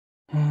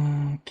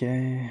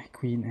Okay,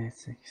 Queen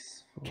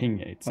 8-6. King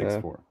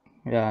 8-6-4.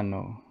 Yeah,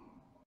 no.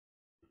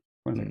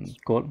 20 seconds.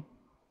 Call.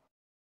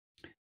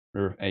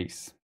 River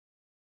ace.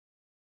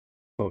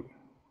 Call.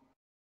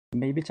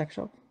 Maybe check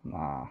shot?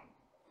 Nah.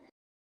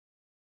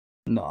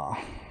 Nah.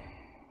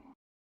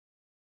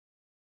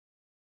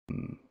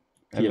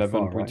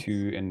 11.2 right?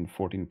 and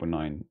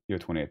 14.9. You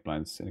have 28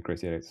 blinds in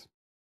crazy eights.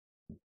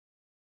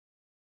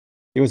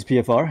 It was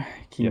PFR.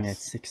 King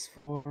Yes.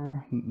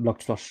 8-6-4.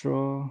 Blocked flush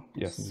draw.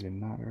 Yes. Doesn't really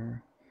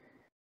matter.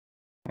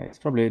 It's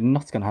probably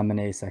not gonna have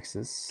many ace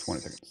X's.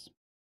 20 seconds.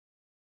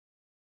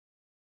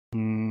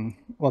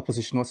 What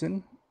position was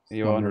in?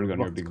 You're under gun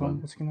your big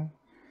blind.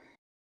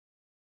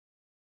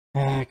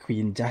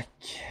 Queen Jack.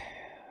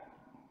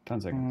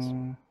 10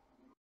 seconds.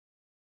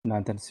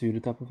 9-10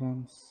 suited type of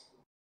hands.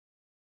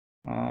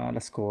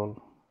 Let's call.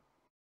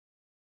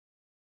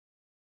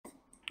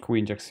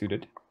 Queen Jack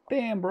suited.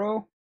 Damn,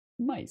 bro.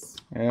 Nice.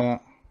 Yeah,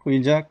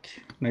 Queen Jack.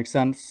 Makes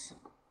sense.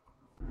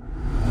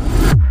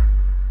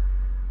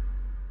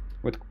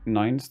 With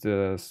nines,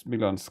 the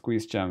big blind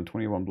squeeze jam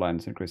 21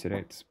 blinds in crazy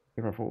eights.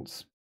 PFR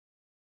folds.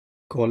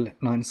 Call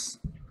nines.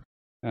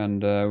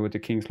 And with the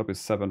king flop is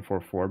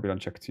 7-4-4. Big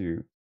blind check to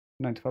you.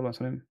 95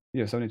 blinds on him.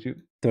 Yeah,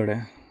 72.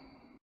 30.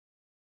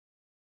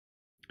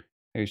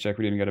 Ace Jack,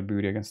 we didn't get a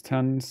booty against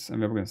tens, and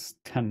we're up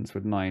against tens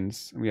with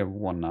nines. We have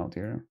one out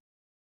here.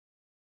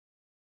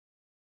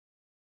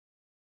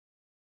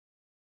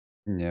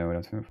 Yeah, we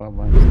have 25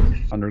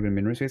 blinds. Under the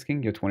min raise ace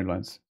king, you have 20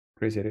 blinds.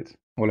 Crazy at it.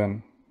 All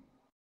in.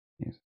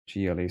 Yes.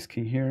 GL ace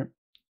king here.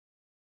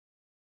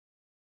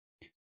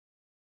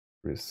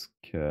 Risk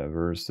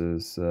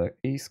versus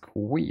ace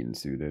queen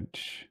suited.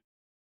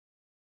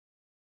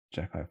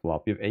 Jack high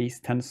flop. You have ace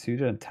 10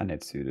 suited and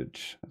 10-8 suited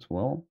as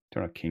well.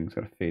 Turn out king's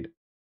got to fade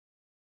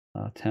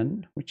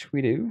 10, which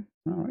we do.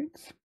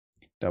 Alright.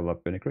 Double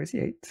up in a crazy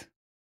 8.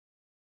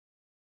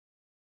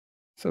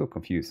 So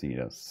confusing it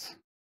is.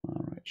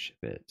 Alright, ship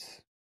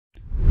it.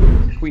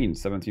 Queen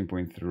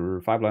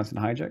 17.5 blinds in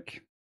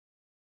hijack.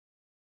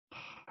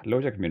 Low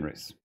jack min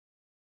raise.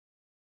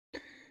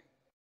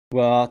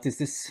 What is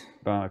this?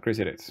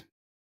 Crazy 8.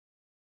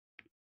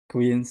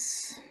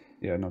 Queens.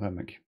 Yeah, not that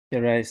make. Get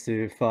raised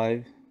to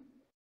 5.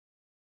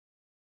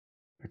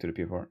 Back to the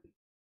PFR.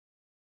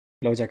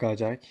 Low jack,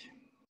 hijack.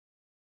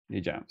 He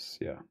jams,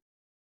 yeah.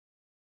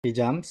 He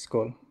jams.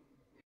 Call.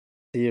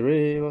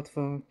 Theory. What the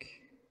fuck?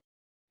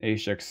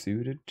 Ace jack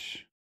suited.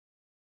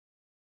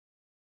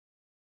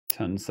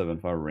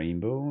 10-7-5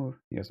 rainbow.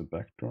 He has a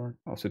backdoor.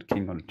 Offsuit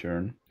king on the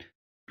turn.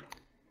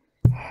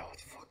 What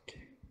the fuck?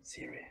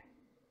 Siri.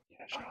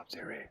 Yeah, shut up,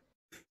 Siri.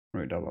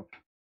 Right, double up.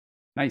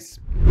 Nice.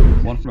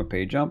 One from a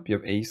pay jump. You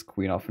have ace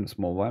queen off in a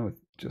small blind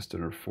with just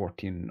under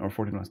 14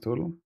 blinds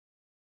total.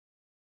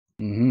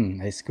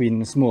 Ace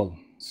queen small.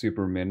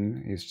 Super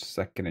min. He's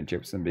second in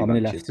chips and big. How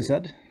many left you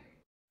said?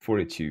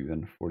 42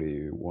 and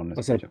 41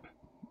 as a pay jump.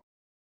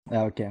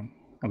 Okay.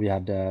 We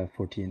had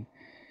 14.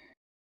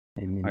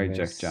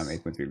 Hijack jam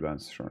 8.3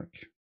 blinds shark.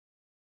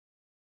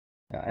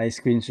 Yeah, ace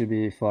queen should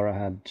be far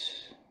ahead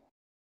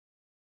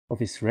of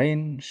his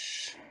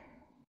range.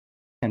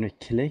 Can we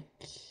click?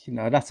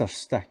 No, that's our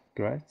stack,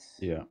 right?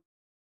 Yeah.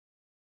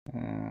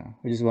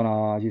 We just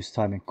wanna use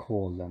time and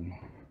call then.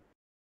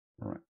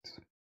 Right.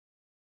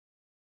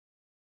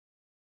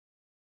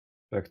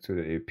 Back to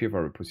the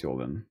PFR puts you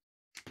all in.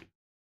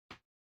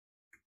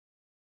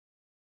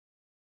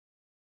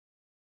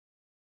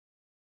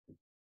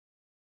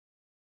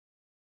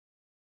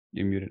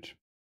 You muted.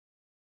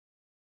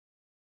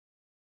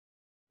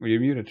 Well, you're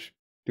muted.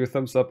 Do a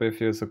thumbs up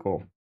if it's a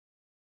call.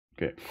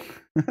 Okay.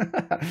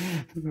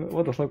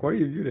 What the fuck? Why are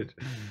you muted?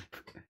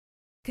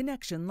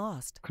 Connection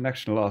lost.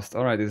 Connection lost.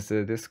 All right, it's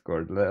the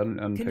Discord.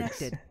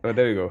 Connected. Oh,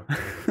 there you go.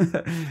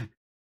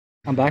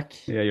 I'm back.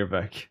 Yeah, you're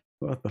back.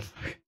 What the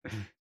fuck?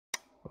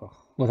 Oh,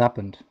 what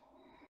happened?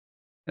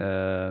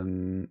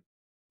 PFR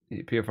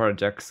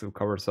jacks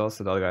covers us,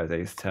 so the other guy's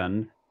ace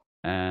 10.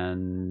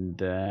 And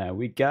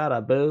we got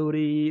a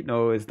booty.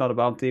 No, it's not a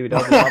bounty. We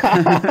don't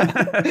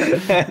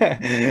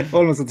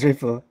Almost a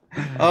triple.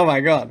 Oh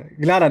my god.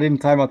 Glad I didn't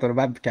time out on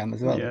the webcam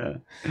as well. Yeah.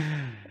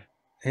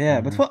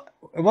 Yeah, but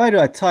why do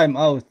I time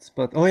out?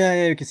 But oh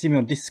yeah, you can see me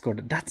on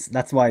Discord.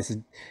 That's why it's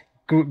a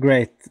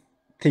great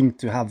thing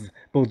to have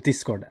both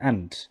Discord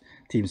and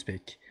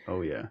TeamSpeak.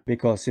 Oh yeah.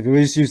 Because if we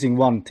were just using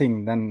one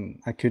thing, then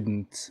I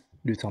couldn't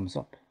do thumbs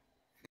up.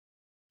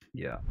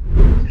 Yeah.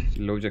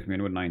 Low jack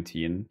min with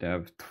 19. They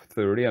have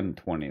 30 and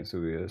 20, so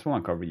we just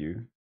want to cover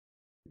you.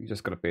 You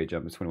just got a pay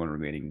jump. It's 21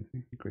 remaining.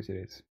 Crazy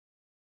days.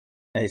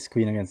 Ace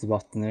queen against the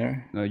button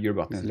there. No, your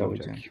button is low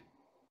jack. jack.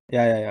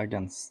 Yeah,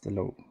 against the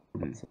low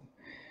button.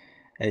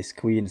 Ace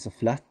queen is a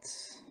flat.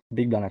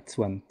 Big blind at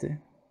 20,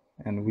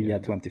 and we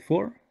had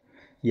 24.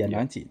 He had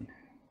 19.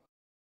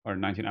 Or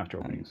 19 after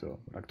opening, so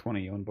like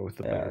 20 on both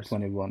the players.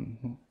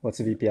 21. What's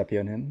the VP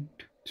on him?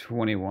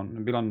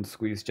 21. Big blind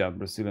squeeze jab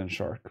Brazilian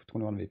shark.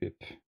 21 VP.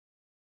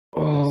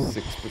 Oh.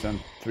 6%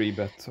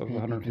 3-bet of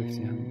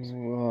 150 hands.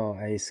 Oh,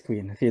 ace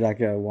queen. I feel like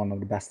one of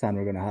the best hand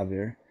we're gonna have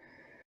here.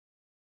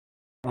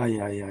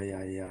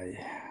 Ay.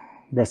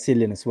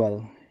 Brazilian as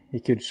well. He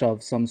could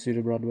shove some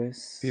suited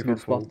broadways. Fear Good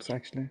for fold. spots,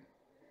 actually.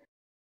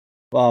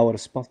 Wow, what a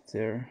spot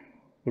here.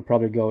 We're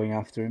probably going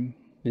after him.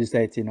 Just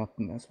 18 up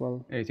as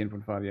well.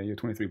 18.5, yeah, you're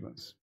 23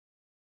 bucks.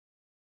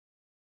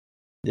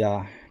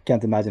 Yeah,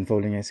 can't imagine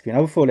folding ace queen. I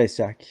would fold ace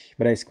jack,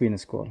 but ace queen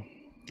is cool.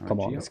 Come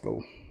on, GL. let's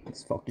go.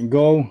 Let's fucking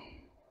go.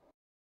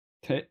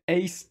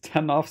 Ace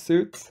 10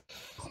 offsuit.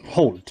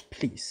 Hold,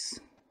 please.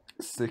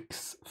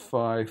 6,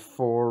 5,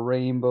 4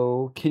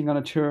 rainbow. King on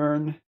a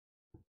turn.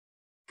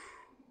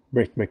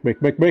 Brick, brick, brick,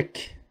 brick,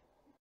 brick.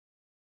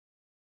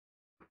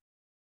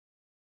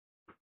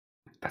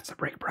 That's a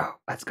break, bro.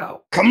 Let's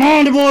go. Come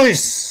on, the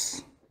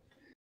boys!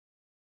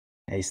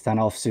 Ace 10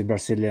 offsuit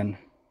Brazilian.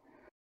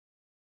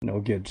 No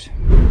good.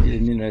 You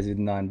didn't raise with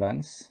 9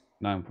 bands.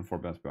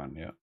 9.4 best behind,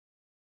 yeah.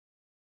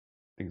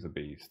 Thing's a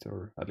beast,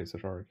 or at least a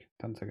shark.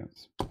 10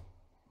 seconds.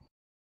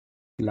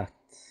 Flat.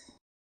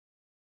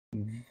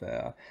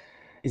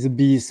 It's a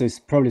beast, so it's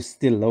probably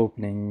still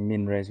opening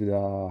min raise with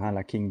a hand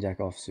like king jack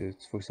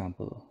offsuit, for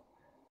example.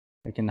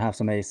 You can have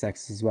some ace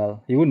x as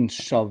well. You wouldn't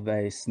shove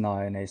ace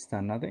 9, ace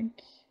 10, I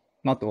think.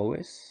 Not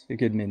always. You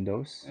could min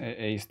those.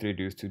 Ace 3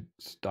 deuce 2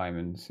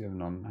 diamonds. You have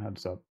none.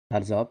 Heads up.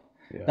 Heads up.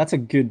 Yeah. That's a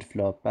good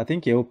flop. I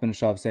think he open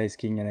shoves ace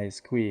king and ace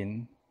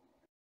queen.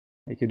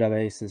 He could have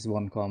aces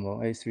 1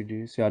 combo. Ace 3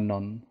 deuce. You have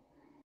none.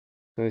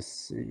 So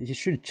he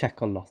should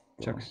check a lot.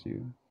 Though. Checks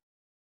you.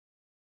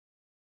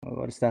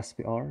 What is the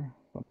SPR?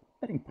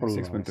 Betting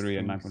 6.3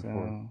 and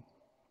 9.4.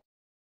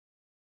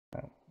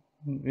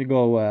 We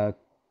go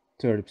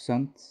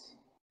 30%.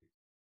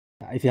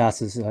 If he has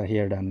this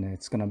here, then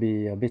it's gonna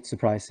be a bit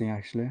surprising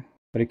actually.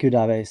 But he could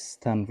have ace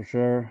 10 for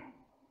sure,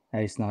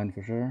 ace 9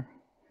 for sure.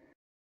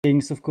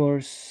 Kings, of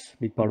course,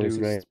 big part of his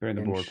range. Sparing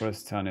the board.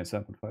 Plus 10 is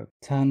 7.5.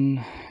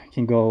 10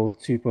 can go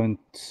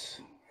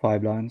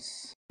 2.5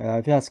 blinds.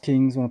 If he has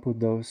kings, wanna put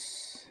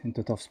those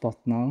into a tough spot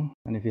now.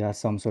 And if he has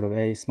some sort of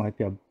ace, might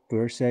be a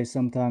burst ace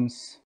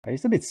sometimes.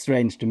 It's a bit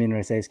strange to min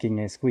raise ace king,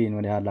 ace queen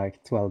when he had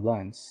like 12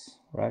 blinds,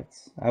 right?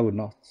 I would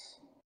not.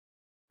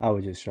 I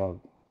would just shove.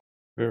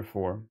 We're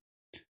 4.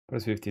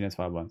 Plus 15 is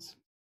 5 blinds.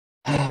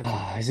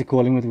 Is he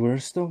calling with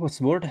worse though? What's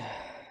the board?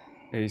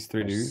 Ace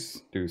 3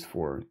 deuce. Deuce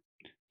 4.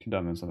 2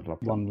 diamonds on the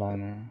flop. One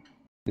liner.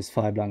 This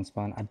 5 blind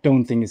span. I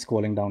don't think he's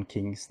calling down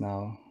kings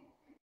now.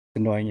 It's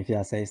annoying if he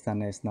has ace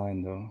 10, ace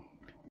 9 though.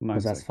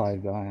 Because that's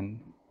 5 behind.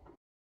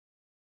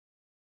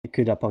 He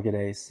could have pocket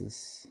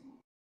aces.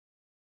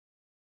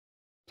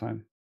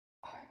 Time.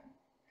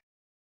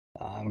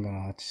 I'm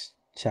gonna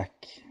check.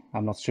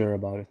 I'm not sure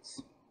about it.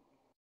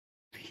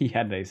 He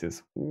had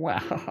aces.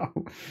 Wow.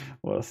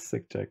 What a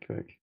sick check.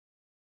 Like.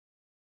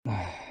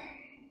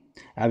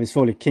 If it's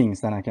fully kings,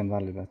 then I can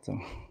value bet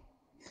though.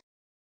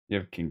 You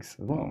have kings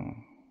as well.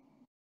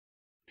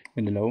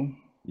 In the low?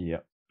 Yeah.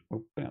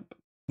 Open up.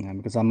 Yeah,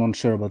 because I'm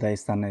unsure about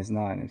ace 10, ace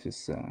 9 if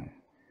it's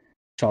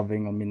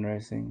shoving or min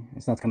raising.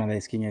 It's not gonna have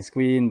ace king, ace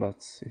queen,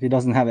 but if he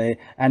doesn't have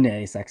any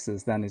ace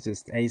x's, then it's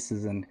just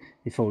aces and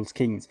he folds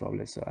kings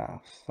probably. So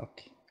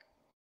fuck.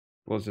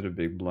 Was it a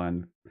big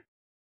blind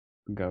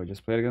guy we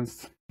just played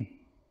against?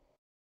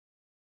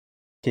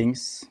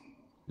 Kings.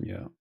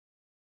 Yeah.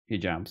 He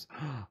jams.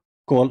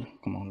 Call.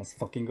 Come on, let's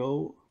fucking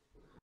go.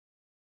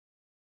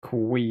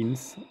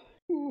 Queens.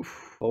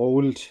 Oof.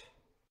 Fold.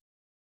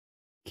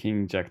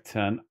 King, jack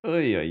 10. Oh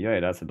yeah,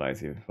 that's a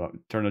dicey.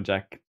 Turn of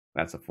jack.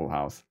 That's a full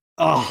house.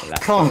 Oh,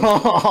 come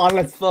on,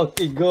 let's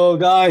fucking go,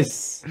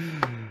 guys.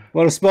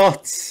 What a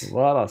spot.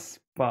 What a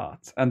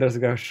spot. And there's a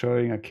guy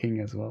showing a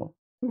king as well.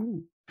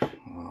 Ooh.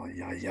 Oh,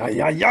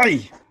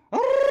 yay.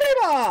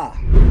 Arriba!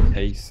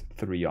 Ace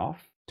 3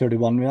 off.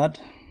 31 we had.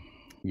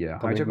 Yeah,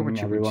 hijack over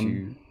 2 everyone.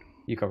 2.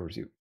 He covers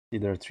you.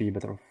 Either a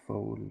 3-bet or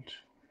fold.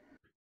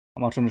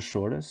 How much on the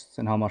shortest?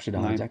 And how much did the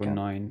hijack have?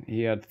 9.9.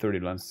 He had 30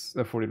 blinds,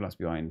 40 blinds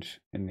behind,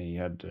 and he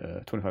had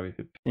 25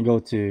 VIP. You go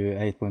to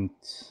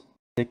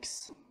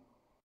 8.6.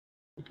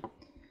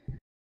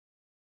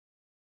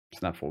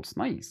 Snap folds,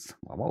 nice.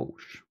 Wow.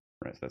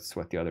 Right, let's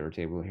sweat the other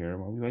table here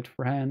while we wait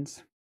for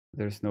hands.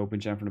 There's no open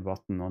jam from the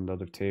button on the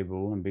other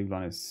table, and Big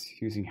Blind is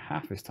using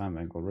half his time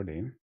bank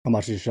already. How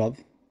much did you shove?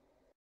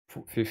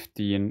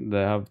 15.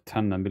 They have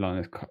 10, and Big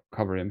Blind is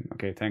cover him.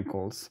 Okay, 10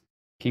 calls.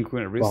 King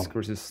Queen at risk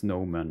versus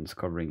Snowman's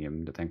covering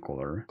him, the 10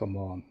 caller. Come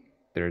on.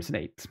 There's an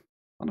 8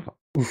 on the flop.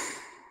 Oof.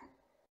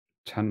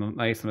 10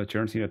 ace on the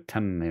turn, so you have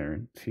 10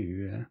 there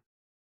to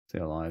stay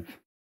alive.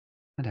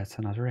 And that's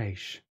another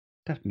ace.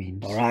 That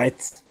means.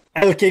 Alright.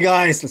 LK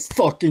guys, let's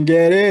fucking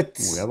get it.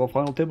 We have a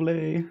final table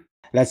A.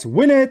 Let's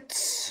win it.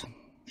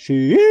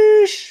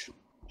 Sheesh.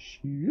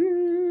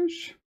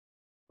 Sheesh.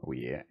 Oh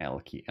yeah,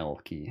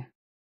 Elky.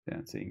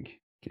 Dancing.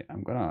 Okay,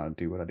 I'm gonna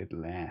do what I did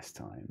last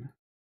time.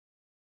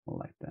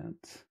 Like that.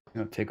 I'm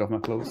gonna take off my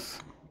clothes.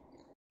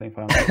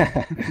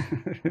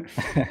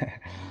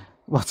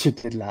 What you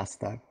did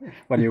last time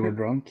when you were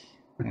drunk?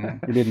 Yeah,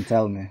 you didn't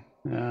tell me.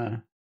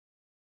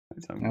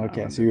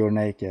 Okay, so you were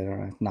naked. All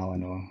right, now I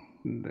know.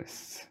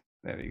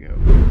 There we go.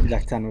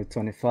 Jack 10 with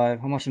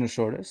 25. How much in the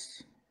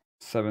shortest?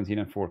 17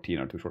 and 14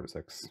 are 2 shortest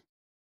 6.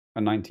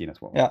 And 19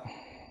 as well. Yeah.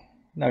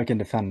 Now we can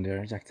defend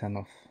here. Jack 10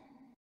 off.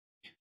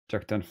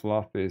 Jack 10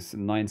 flop is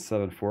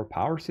 9-7-4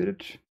 power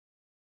suited.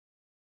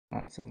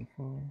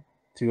 9-7-4.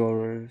 2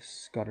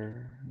 overs,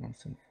 gutter,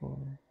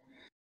 9-7-4.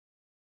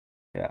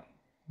 Yeah,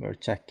 we're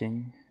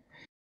checking.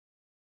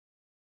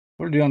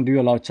 We're doing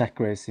a lot of check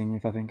racing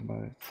if I think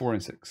about it. 4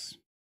 and 6.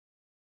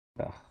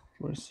 Yeah,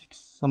 4 and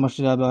 6. How much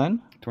did I buy in?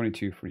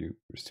 22 for you.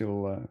 We're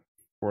still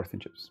 4th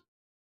in chips.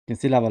 You can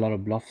still have a lot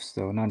of bluffs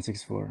though.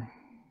 9-6-4.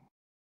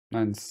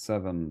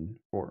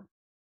 9-7-4.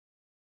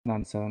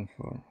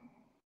 9-7-4.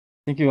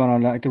 I think you wanna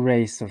like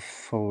raise or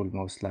fold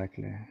most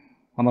likely.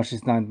 How much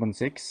is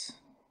 9.6?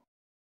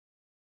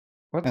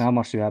 What? And how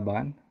much do you have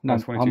buying?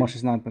 How much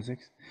is 9.6?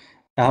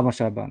 How much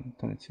do I have buying?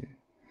 22.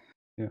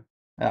 Yeah.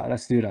 Yeah,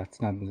 let's do that.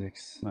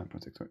 9.6.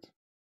 9.6, right.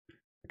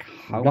 Like,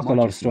 How block a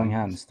lot of strong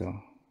hands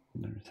though.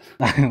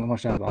 How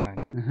much do I have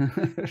buying?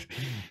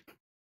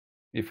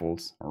 He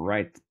folds.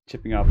 Alright,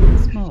 chipping up.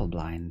 Small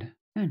blind.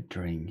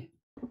 Entering.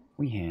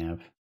 We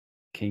have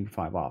King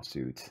 5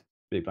 offsuit.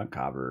 Big blind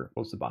cover.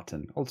 Also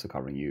button. Also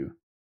covering you.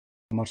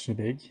 How much is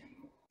big?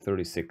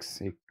 36.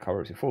 He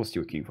covers. He folds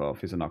you King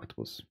 5. He's an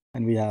octopus.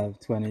 And we have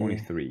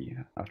 23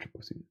 after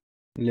posting.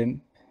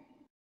 Limp.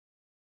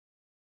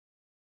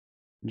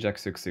 Jack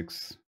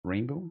 6-6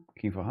 rainbow.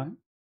 King 4 high.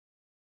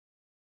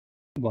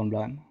 1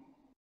 blind.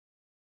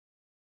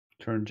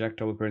 Turn Jack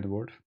double pair the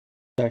board.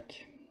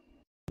 Check.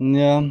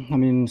 Yeah, I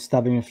mean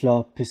stabbing a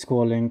flop, he's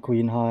calling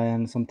queen high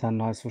and some 10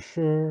 highs for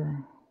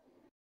sure.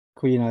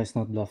 Queen high is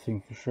not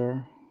bluffing for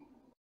sure.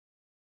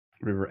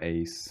 River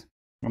ace.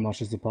 How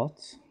much is the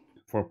pot?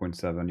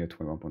 4.7, you're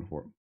 21.4.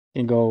 You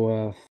can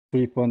go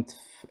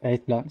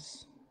 3.8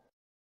 blinds.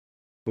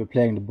 We're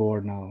playing the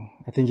board now.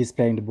 I think he's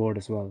playing the board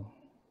as well.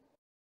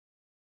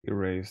 You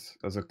raise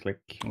as a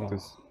click. Oh.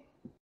 Just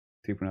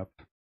 3 up.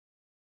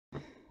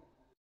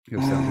 You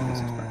have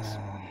 70.6 packs.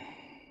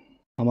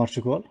 How much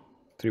to call?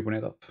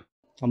 3.8 up.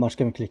 How much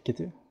can we click it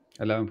to?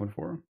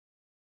 11.4.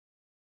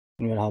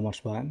 And we're how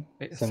much behind?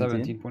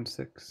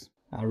 17.6.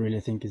 I really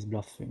think he's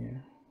bluffing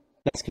here.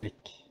 Let's click.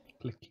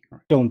 Click.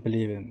 Right. Don't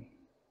believe him.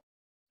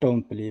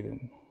 Don't believe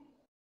him.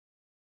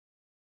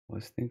 I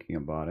was thinking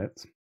about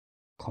it.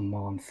 Come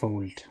on,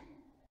 fold.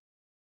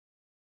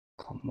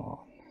 Come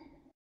on.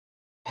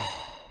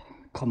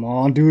 Come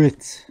on, do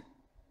it.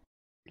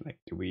 Like,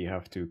 do we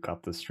have to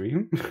cut the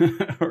stream?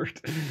 Or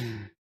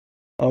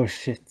oh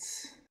shit.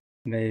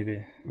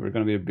 Maybe. We're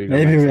gonna be a big.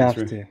 Maybe we have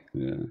to.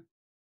 Yeah.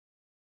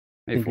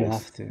 I think we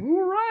have to.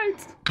 All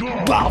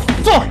right. Wow,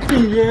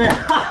 fucking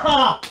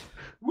yeah!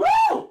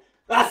 Woo!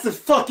 That's the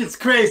fucking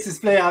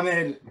craziest play I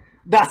made.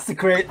 That's the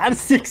crazy. I'm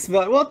 6,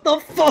 man. What the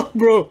fuck,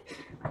 bro?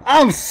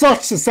 I'm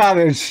such a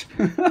savage.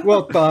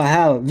 What the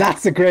hell?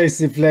 That's a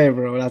crazy play,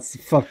 bro. That's a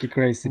fucking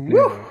crazy play.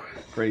 Bro.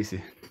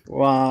 Crazy.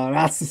 Wow,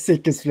 that's the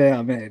sickest play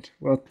I made.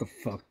 What the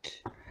fuck?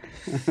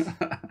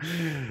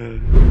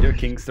 Your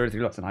kings 33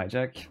 lots in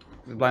hijack.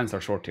 The blinds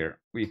are short here.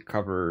 We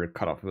cover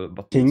cutoff,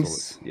 but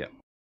kings. Yeah.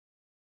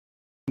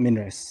 Min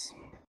raise.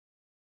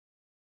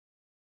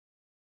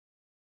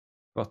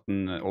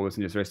 Button always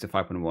in just raise to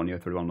 5.1. You're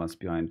 31 months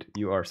behind.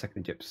 You are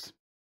second chips.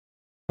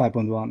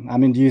 5.1.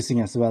 I'm inducing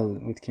as well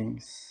with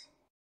kings.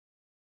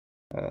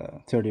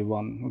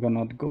 31. We're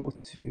gonna go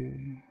to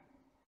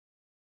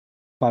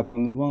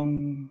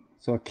 5.1.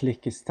 So a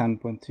click is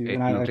 10.2. And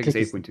no, click is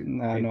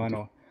 8.2.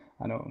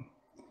 I know.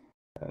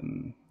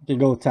 You can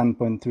go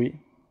 10.3.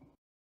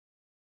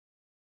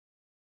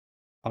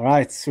 All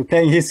right, we're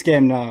playing his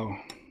game now.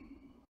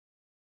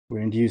 We're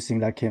inducing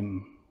like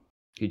him.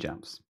 He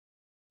jumps.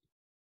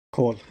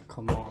 Call.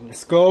 Come on,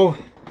 let's go.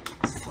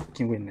 Let's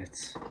fucking win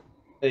it.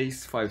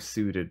 Ace 5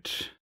 suited.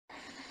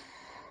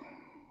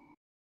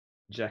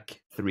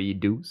 Jack 3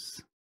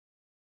 deuce.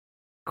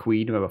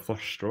 Queen we have a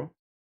flush draw.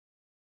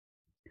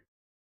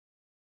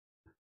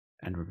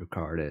 And river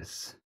card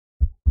is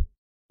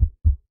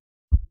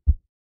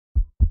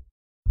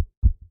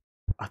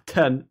a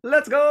 10.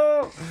 Let's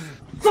go!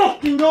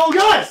 Fucking go,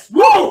 guys!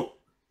 Whoa!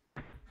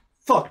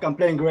 Fuck, I'm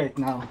playing great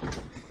now.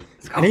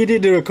 And he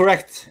did the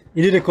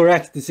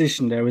correct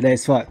decision there with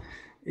ace 5.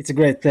 It's a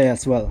great play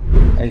as well.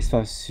 Ace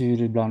 5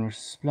 suited, blind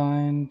versus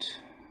blind.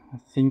 I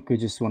think we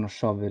just want to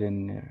shove it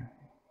in here.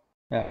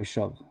 Yeah, we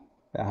shove.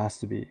 That has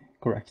to be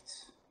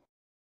correct.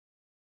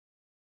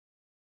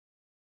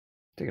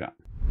 Take it out.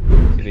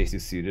 If ace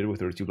is suited with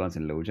 32 blinds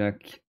in low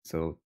jack,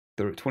 so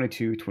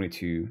 22,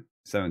 22,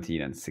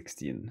 17, and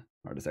 16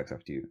 are the stacks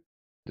up to you.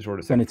 The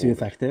shortest 22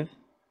 effective.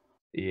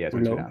 Yeah,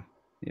 22 now.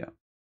 Yeah.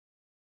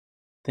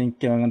 I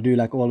think I'm gonna do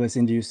like always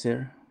induce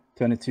here.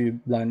 22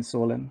 blinds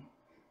all in.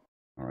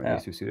 Alright, yeah.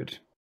 Ace 2 suited.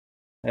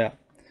 Yeah.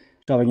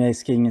 Shoving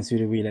ace king and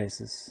suited wheel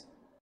aces.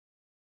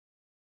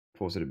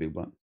 Folds to the big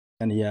blind.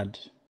 And he had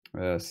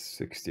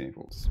 16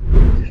 folds.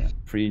 Yeah.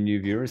 3 new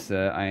viewers.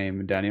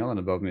 I'm Daniel, and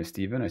above me is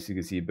Steven. As you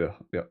can see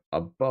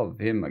above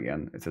him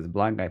again, it says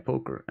blind guy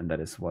poker, and that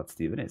is what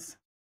Steven is.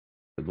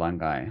 The blind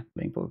guy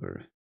playing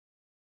poker.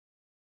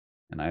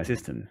 And I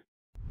assist him.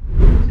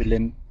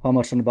 How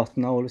much on the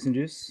button now? Always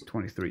induce?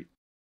 23.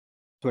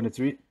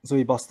 23. So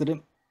he busted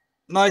him.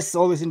 Nice,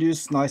 always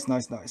induce. Nice.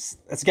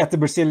 Let's get the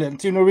Brazilian.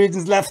 2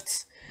 Norwegians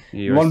left.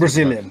 1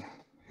 Brazilian.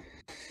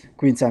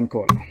 Queen 10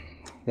 call.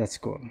 That's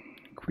call.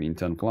 Queen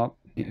 10 flop.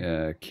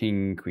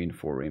 King, Queen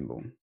 4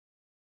 rainbow.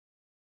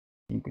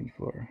 King, Queen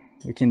 4.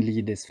 We can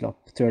lead this flop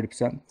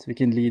 30%. We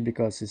can lead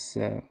because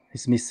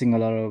he's missing a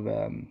lot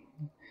of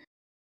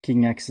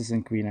King X's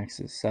and Queen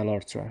X's. A lot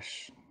of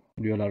trash.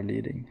 We do a lot of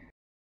leading,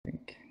 I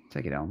think.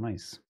 Take it out,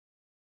 nice.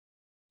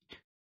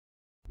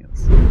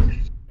 Yes.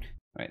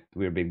 Right,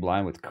 we're big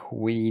blind with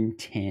Queen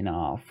 10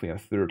 off. We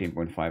have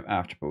 13.5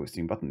 after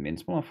posting. Button min,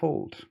 small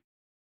fold.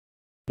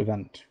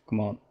 Prevent.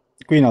 Come on.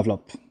 Queen off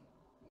flop.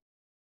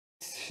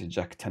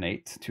 Jack 10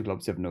 8. Two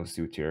clubs, you have no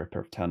suit here.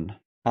 Perf 10.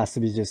 Has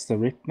to be just a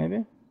rip,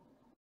 maybe.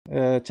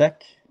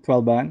 Check.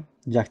 12 behind.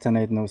 Jack 10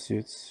 8, no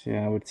suits.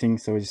 Yeah, I would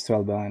think so. It's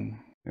 12 behind.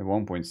 We have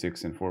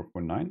 1.6 and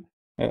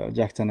 4.9.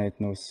 Jack 10 8,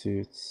 no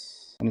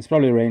suits. And it's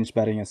probably range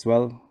betting as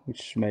well,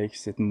 which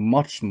makes it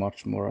much,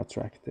 much more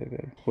attractive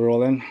here. We're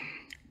all in.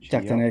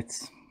 Jack 10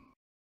 8.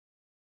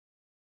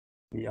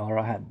 We are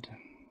ahead.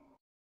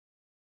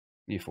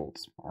 He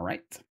folds.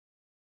 Alright.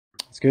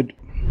 It's good.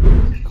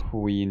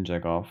 Queen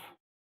Jack off.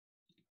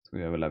 So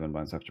we have 11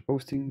 blinds after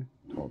posting.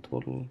 12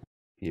 total.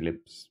 He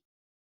limps.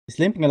 He's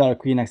limping a lot of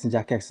Queen X and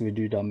Jack X if we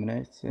do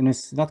dominate. And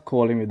it's not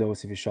calling with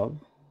those if you shove.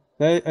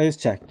 So I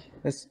just check.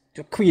 Let's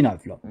Queen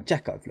out flop.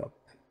 Jack out flop.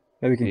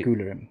 Maybe we can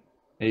cooler him.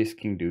 Ace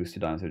King Deuce to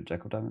dance with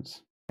Jack of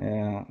Diamonds.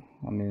 Yeah,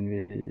 I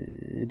mean,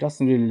 he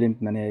doesn't really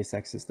limp many Ace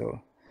X's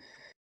though.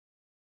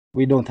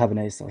 We don't have an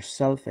Ace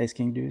ourselves, Ace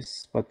King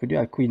Deuce, but we do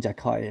have Queen Jack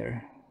high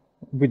here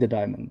with the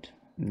diamond.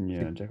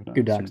 Yeah, Jack of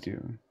Diamonds. Good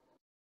hand.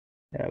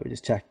 Yeah, we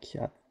just check.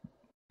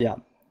 Yeah,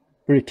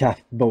 pretty cap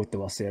both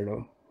of us here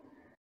though.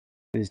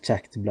 We just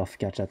check the bluff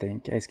catch, I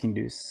think. Ace King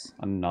Deuce.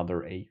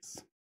 Another ace.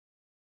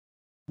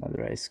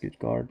 Another ace, good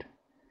card.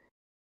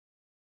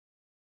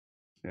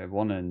 We have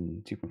 1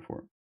 and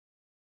 2.4.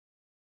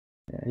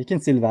 Yeah, he can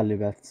still value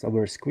bet a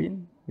worse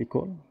queen, we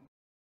call.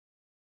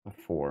 A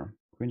 4.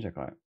 Queen Jack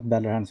high.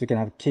 Better hands, we can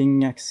have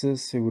King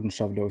X's, we wouldn't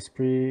shove those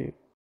pre. We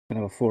can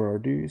have a 4 or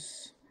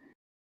deuce.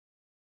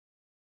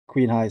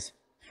 Queen high is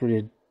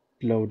pretty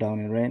low down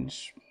in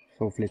range,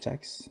 so hopefully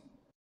checks.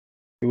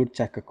 We would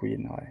check a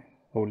queen high,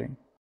 holding.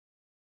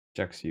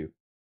 Checks you.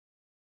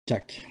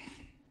 Check.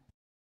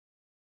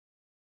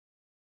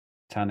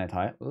 10 at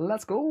high.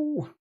 Let's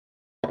go!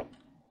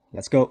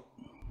 Let's go.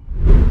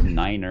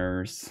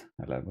 Niners.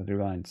 11 with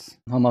your lines.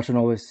 How much on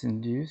always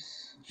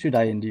induce? Should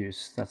I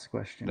induce? That's the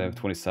question. They have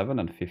 27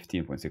 and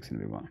 15.6 in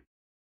the big one.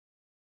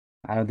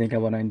 I don't think I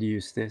want to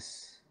induce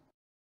this.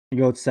 You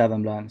go to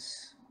 7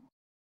 blinds.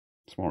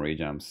 Small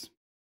rejams.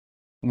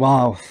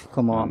 Wow,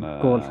 come on.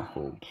 And,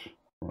 fold.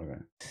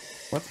 Okay.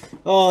 What?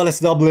 Oh, let's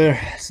double here.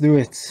 Let's do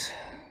it.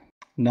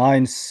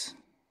 Nines.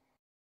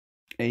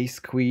 Ace,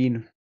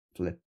 queen.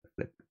 Flip,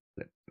 flip,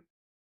 flip.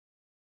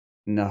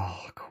 No,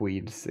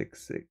 queen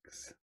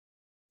 6-6.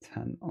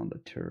 10 on the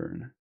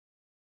turn.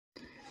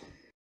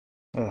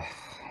 Ugh.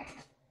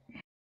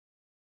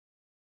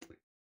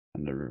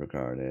 And the river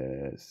card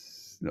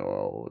is...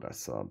 No,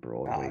 that's a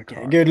Broadway Okay,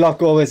 card. good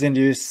luck always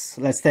induce.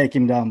 Let's take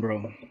him down,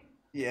 bro.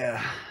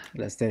 Yeah.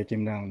 Let's take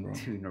him down, bro.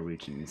 2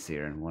 Norwegians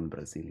here and 1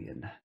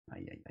 Brazilian.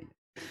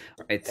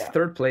 It's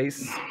third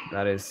place.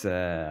 That is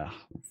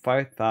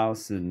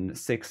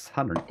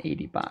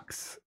 5,680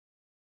 bucks.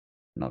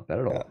 Not bad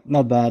at all. Yeah,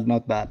 not bad,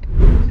 not bad.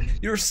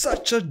 You're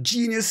such a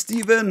genius,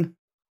 Steven!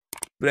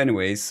 But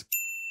anyways,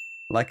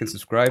 like and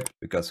subscribe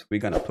because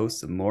we're gonna post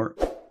some more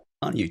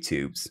on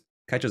YouTube's.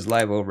 Catch us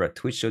live over at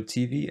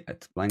twitch.tv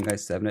at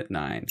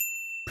blindguy789.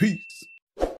 Peace!